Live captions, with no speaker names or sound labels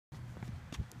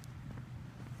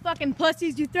fucking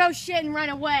pussies. You throw shit and run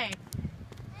away.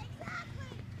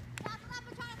 Exactly. That's what I've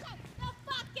been trying to say. The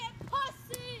fucking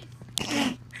pussies.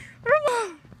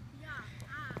 Yeah.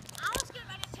 I was getting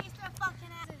ready to chase their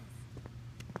fucking asses.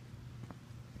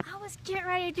 I was getting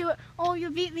ready to do it. Oh, you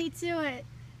beat me to it.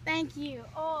 Thank you.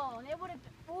 Oh, they would have.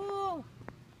 Oh,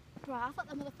 Bro, I thought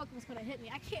that motherfucker was gonna hit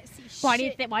me. I can't see shit.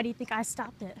 why do you think I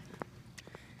stopped it?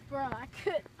 Bro,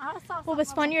 I saw. What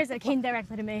was funnier is it came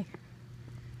directly to me.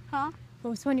 Huh?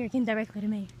 What was funnier, it came directly to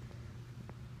me.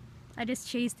 I just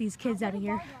chased these kids out of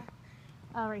here.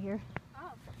 Oh, right here.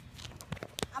 Oh.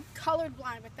 I'm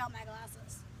colorblind without my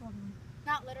glasses.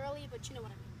 Not literally, but you know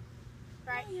what I mean.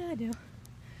 Right? Yeah, I do.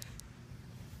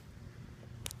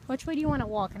 Which way do you want to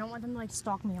walk? I don't want them to like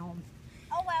stalk me home.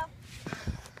 Oh well.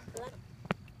 Oh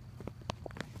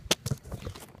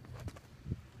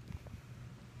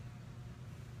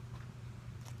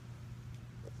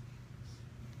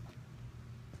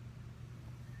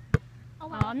Oh,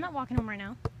 I'm not walking home right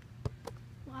now.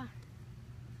 Why?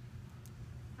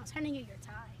 I was trying to get your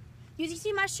tie. You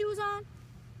see my shoes on?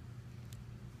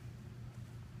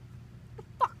 Get the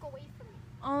fuck away from me.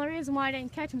 Only reason why I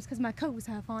didn't catch them is because my coat was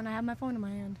half on. I had my phone in my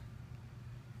hand.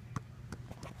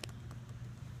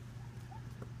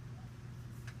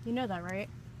 You know that, right?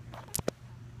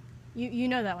 You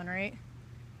know that one, right?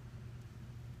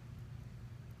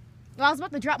 Well, I was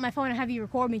about to drop my phone and have you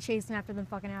record me chasing after them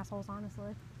fucking assholes,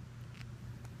 honestly.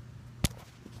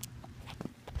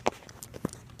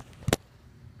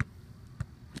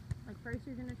 Like, first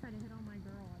you're gonna try to hit on my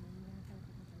girl, and then you're gonna try to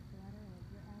fucking chase her at her. Like,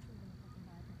 your ass is gonna fucking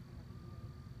die because you're fucking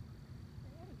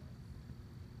weird.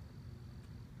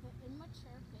 The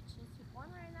immature bitches who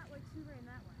One ran that way, two ran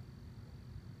that way.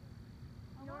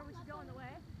 You know where we should go on the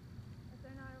way?